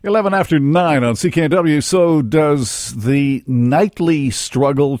11 after 9 on CKNW. So does the nightly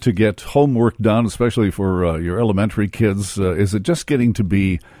struggle to get homework done, especially for your elementary kids, is it just getting to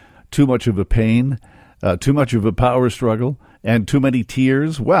be too much of a pain, too much of a power struggle, and too many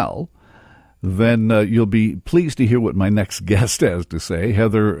tears? Well, then you'll be pleased to hear what my next guest has to say.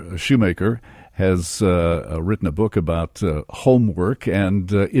 Heather Shumaker has written a book about homework,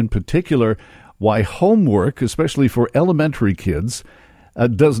 and in particular, why homework, especially for elementary kids,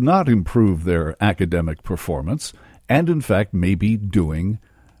 does not improve their academic performance, and in fact may be doing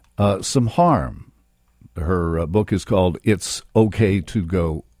some harm. Her book is called It's Okay to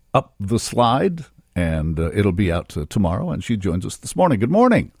Go Up the Slide, and it'll be out tomorrow, and she joins us this morning. Good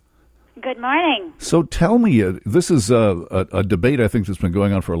morning. Good morning. So tell me, this is a debate I think that's been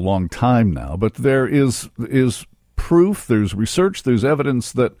going on for a long time now, but there is proof, there's research, there's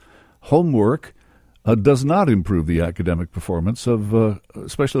evidence that homework does not improve the academic performance of,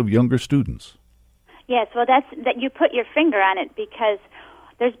 especially of younger students. Yes, well, that you put your finger on it, because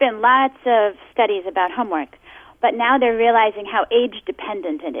there's been lots of studies about homework, but now they're realizing how age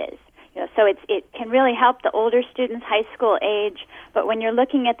dependent it is. So it can really help the older students, high school age, but when you're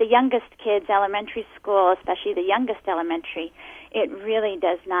looking at the youngest kids, elementary school, especially the youngest elementary, it really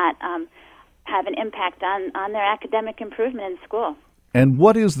does not have an impact on their academic improvement in school. And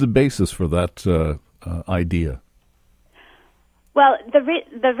what is the basis for that idea? Well, the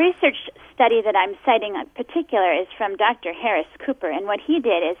research study that I'm citing in particular is from Dr. Harris Cooper, and what he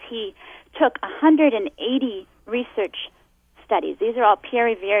did is he took 180 research studies. These are all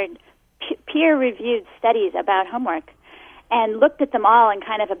peer-reviewed studies about homework, and looked at them all in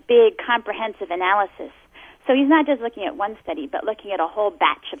kind of a big comprehensive analysis. So he's not just looking at one study, but looking at a whole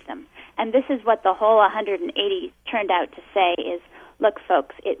batch of them. And this is what the whole 180 turned out to say is, look,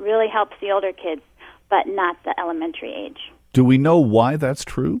 folks, it really helps the older kids, but not the elementary age. Do we know why that's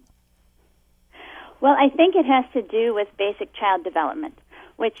true? Well, I think it has to do with basic child development,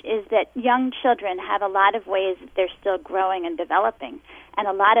 which is that young children have a lot of ways that they're still growing and developing, and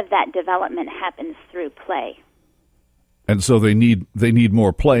a lot of that development happens through play. And so they need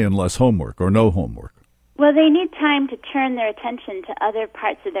more play and less homework, or no homework. Well, they need time to turn their attention to other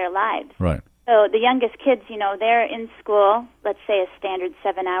parts of their lives. Right. So the youngest kids, they're in school, let's say a standard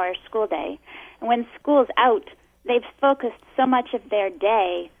 7-hour school day. And when school's out, they've focused so much of their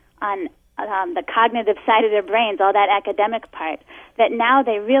day on the cognitive side of their brains, all that academic part, that now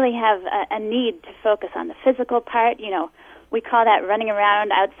they really have a need to focus on the physical part. We call that running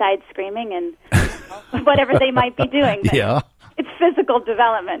around outside screaming and whatever they might be doing. Yeah. It's physical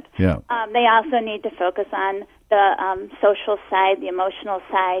development. Yeah. They also need to focus on the social side, the emotional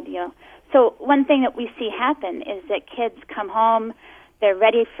side, So one thing that we see happen is that kids come home, they're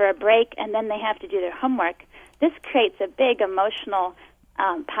ready for a break, and then they have to do their homework. This creates a big emotional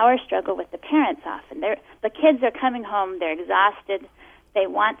power struggle with the parents often. The kids are coming home, they're exhausted, they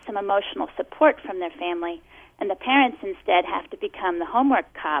want some emotional support from their family, and the parents instead have to become the homework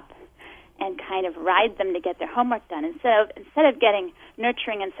cop and kind of ride them to get their homework done. Instead of getting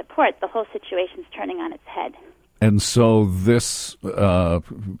nurturing and support, the whole situation's turning on its head. And so this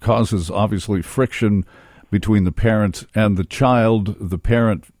causes, obviously, friction between the parent and the child. The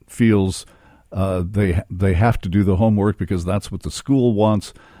parent feels they have to do the homework because that's what the school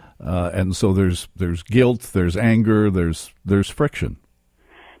wants, and so there's guilt, there's anger, there's friction.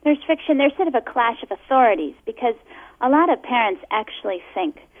 There's friction. There's sort of a clash of authorities, because a lot of parents actually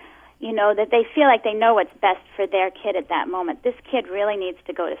think, that they feel like they know what's best for their kid at that moment. This kid really needs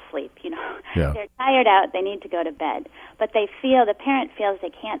to go to sleep, Yeah. They're tired out, they need to go to bed. But the parent feels they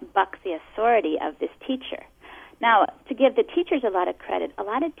can't buck the authority of this teacher. Now, to give the teachers a lot of credit, a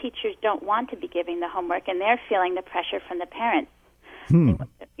lot of teachers don't want to be giving the homework, and they're feeling the pressure from the parents.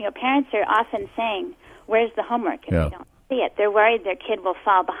 Parents are often saying, where's the homework if they don't see it? They're worried their kid will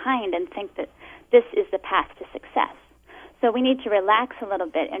fall behind and think that this is the path to success. So we need to relax a little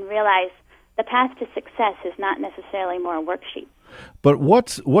bit and realize the path to success is not necessarily more worksheets. But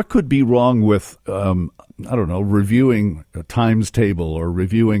what could be wrong with, reviewing a times table or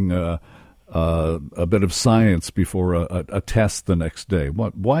reviewing a bit of science before a test the next day?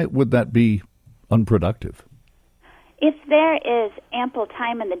 Why would that be unproductive? If there is ample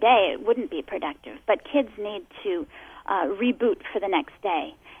time in the day, it wouldn't be productive. But kids need to reboot for the next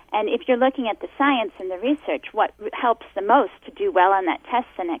day. And if you're looking at the science and the research, what helps the most to do well on that test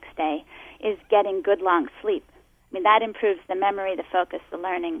the next day is getting good long sleep. I mean, that improves the memory, the focus, the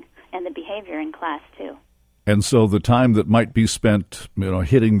learning, and the behavior in class, too. And so the time that might be spent,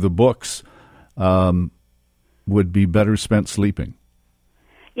 hitting the books would be better spent sleeping.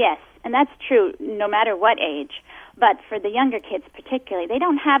 Yes, and that's true no matter what age. But for the younger kids particularly, they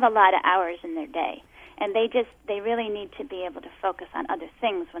don't have a lot of hours in their day. And they really need to be able to focus on other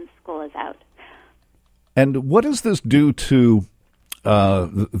things when school is out. And what does this do to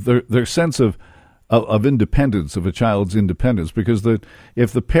their sense of independence, of a child's independence? Because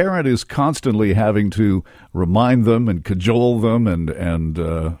if the parent is constantly having to remind them and cajole them and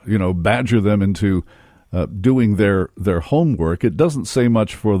badger them into doing their homework, it doesn't say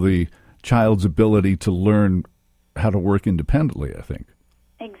much for the child's ability to learn how to work independently, I think.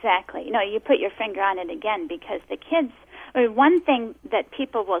 Exactly. No, you put your finger on it again, because the kids, one thing that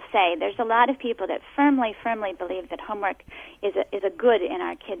people will say, there's a lot of people that firmly believe that homework is a good in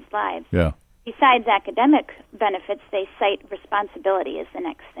our kids' lives. Yeah. Besides academic benefits, they cite responsibility as the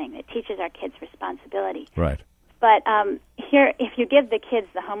next thing. It teaches our kids responsibility. Right. But here, if you give the kids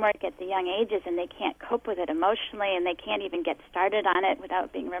the homework at the young ages and they can't cope with it emotionally and they can't even get started on it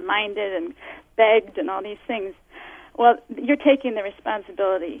without being reminded and begged and all these things, well, you're taking the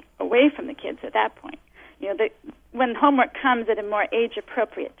responsibility away from the kids at that point. When homework comes at a more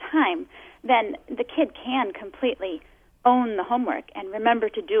age-appropriate time, then the kid can completely own the homework and remember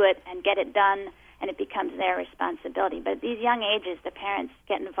to do it and get it done, and it becomes their responsibility. But at these young ages, the parents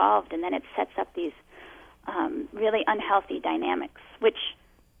get involved, and then it sets up these really unhealthy dynamics, which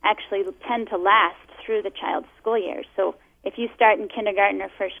actually tend to last through the child's school years. So if you start in kindergarten or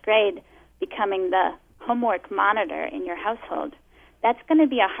first grade becoming the homework monitor in your household, that's going to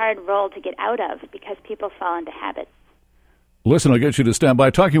be a hard role to get out of, because people fall into habits. Listen, I'll get you to stand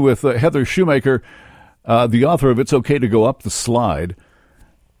by. Talking with Heather Shumaker, the author of It's Okay to Go Up the Slide.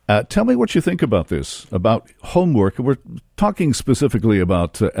 Tell me what you think about this, about homework. We're talking specifically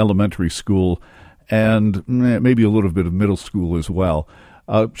about elementary school and maybe a little bit of middle school as well.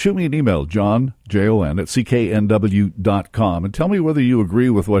 Shoot me an email, John, Jon, at cknw.com, and tell me whether you agree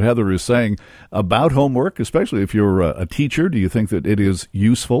with what Heather is saying about homework, especially if you're a teacher. Do you think that it is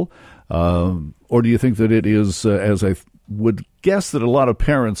useful? Or do you think that it is, as I would guess that a lot of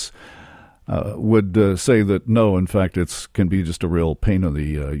parents would say that no, in fact, it can be just a real pain in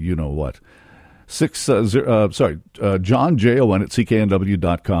the you-know-what. John, Jon, at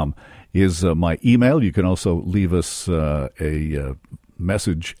cknw.com is my email. You can also leave us a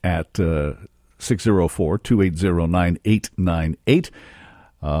message at 604-280-9898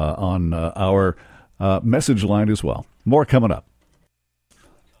 on our message line as well. More coming up.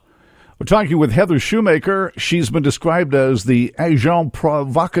 We're talking with Heather Shumaker. She's been described as the agent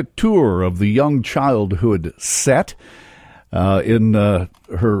provocateur of the young childhood set in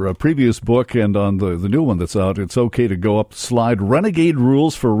her previous book, and on the new one that's out, It's Okay to Go Up the Slide, Renegade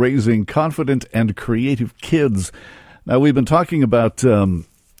Rules for Raising Confident and Creative Kids. Now, we've been talking about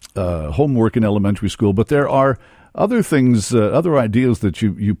homework in elementary school, but there are other things, other ideas that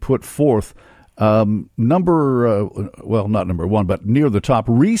you put forth. Not number one, but near the top,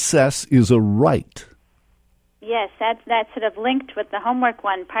 recess is a right. Yes, that's sort of linked with the homework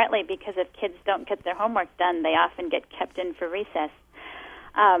one, partly because if kids don't get their homework done, they often get kept in for recess.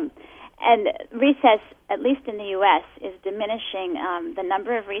 And recess, at least in the U.S., is diminishing the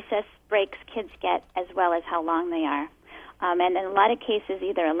number of recess breaks kids get as well as how long they are. And in a lot of cases,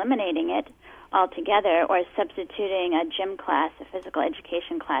 either eliminating it altogether or substituting a gym class, a physical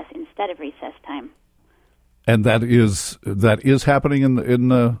education class, instead of recess time. And that is happening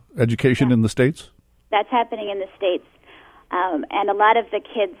in education in the States? That's happening in the States. And a lot of the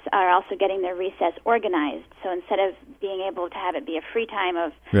kids are also getting their recess organized. So instead of being able to have it be a free time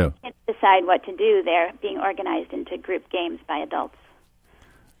of kids decide what to do, they're being organized into group games by adults.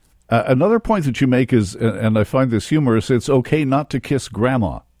 Another point that you make is, and I find this humorous, it's okay not to kiss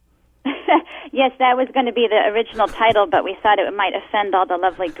grandma. Yes, that was going to be the original title, but we thought it might offend all the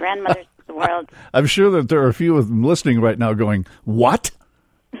lovely grandmothers of the world. I'm sure that there are a few of them listening right now going, what?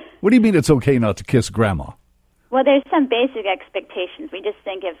 What do you mean it's okay not to kiss grandma? Well, there's some basic expectations. We just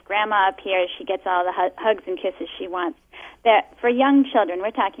think if grandma appears, she gets all the hugs and kisses she wants. For young children,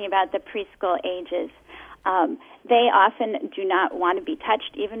 we're talking about the preschool ages, they often do not want to be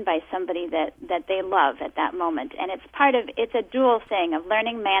touched even by somebody that they love at that moment. And it's a dual thing of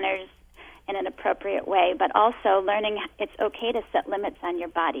learning manners in an appropriate way, but also learning it's okay to set limits on your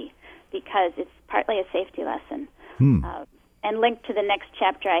body because it's partly a safety lesson. And linked to the next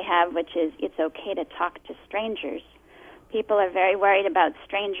chapter I have, which is it's okay to talk to strangers. People are very worried about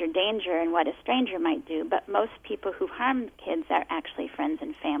stranger danger and what a stranger might do, but most people who harm kids are actually friends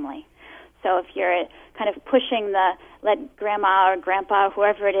and family. So if you're kind of pushing let grandma or grandpa,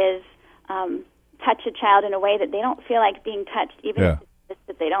 whoever it is, touch a child in a way that they don't feel like being touched, even if it's just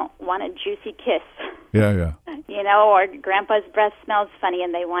that they don't want a juicy kiss. Yeah. or grandpa's breath smells funny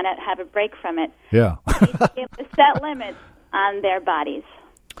and they want to have a break from it. Yeah. They need to be able to set limits on their bodies.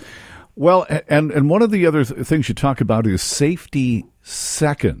 Well, and one of the other things you talk about is safety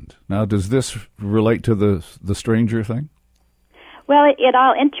second. Now, does this relate to the stranger thing? Well, it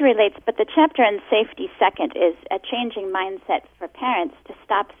all interrelates, but the chapter on safety second is a changing mindset for parents to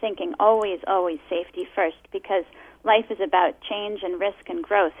stop thinking always safety first, because life is about change and risk and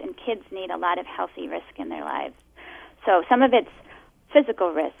growth, and kids need a lot of healthy risk in their lives. So some of it's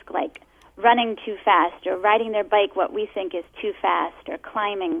physical risk, like running too fast or riding their bike what we think is too fast, or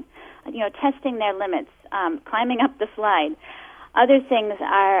climbing, testing their limits, climbing up the slide. Other things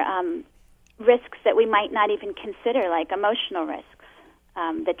are risks that we might not even consider, like emotional risks,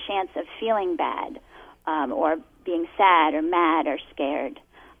 the chance of feeling bad or being sad or mad or scared,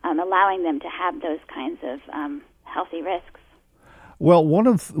 allowing them to have those kinds of healthy risks. Well, one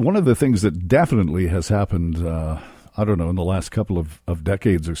of the things that definitely has happened, I don't know, in the last couple of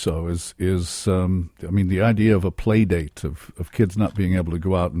decades or so is the idea of a play date, of kids not being able to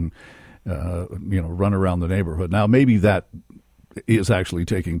go out and run around the neighborhood. Now, maybe that is actually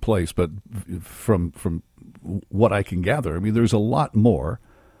taking place, but from what I can gather, there's a lot more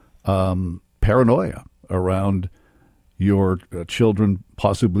paranoia around your children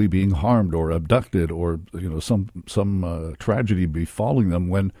possibly being harmed or abducted, or some tragedy befalling them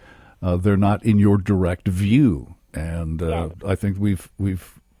when they're not in your direct view. And yes. I think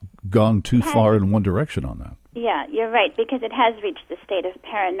we've gone too far in one direction on that. Yeah, you're right, because it has reached the state of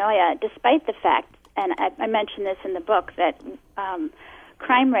paranoia, despite the fact, and I mentioned this in the book, that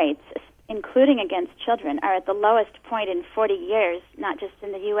crime rates, including against children, are at the lowest point in 40 years, not just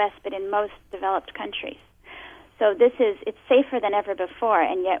in the U.S., but in most developed countries. So it's safer than ever before,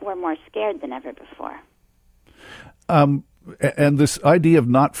 and yet we're more scared than ever before. And this idea of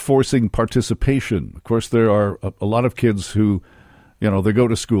not forcing participation. Of course, there are a lot of kids who, they go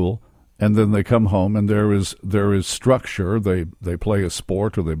to school and then they come home and there is structure. They play a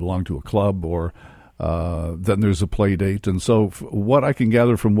sport or they belong to a club, or then there's a play date. And so what I can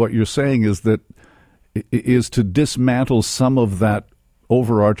gather from what you're saying is to dismantle some of that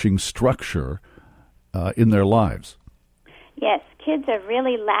overarching structure in their lives. Yes, kids are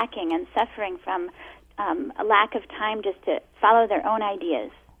really lacking and suffering from a lack of time just to follow their own ideas.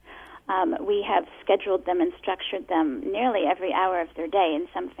 We have scheduled them and structured them nearly every hour of their day in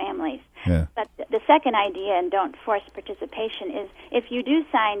some families. Yeah. But the second idea, and don't force participation, is if you do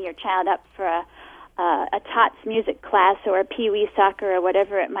sign your child up for a tots music class or a pee-wee soccer or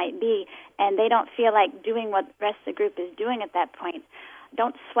whatever it might be, and they don't feel like doing what the rest of the group is doing at that point,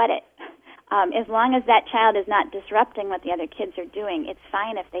 don't sweat it. As long as that child is not disrupting what the other kids are doing, it's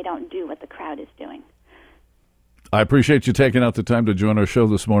fine if they don't do what the crowd is doing. I appreciate you taking out the time to join our show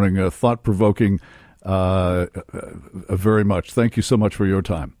this morning. Thought-provoking very much. Thank you so much for your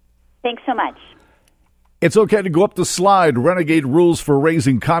time. Thanks so much. It's okay to go up the slide. Renegade Rules for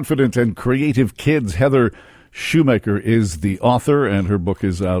Raising Confident and Creative Kids. Heather Shumaker is the author, and her book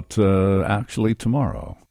is out actually tomorrow.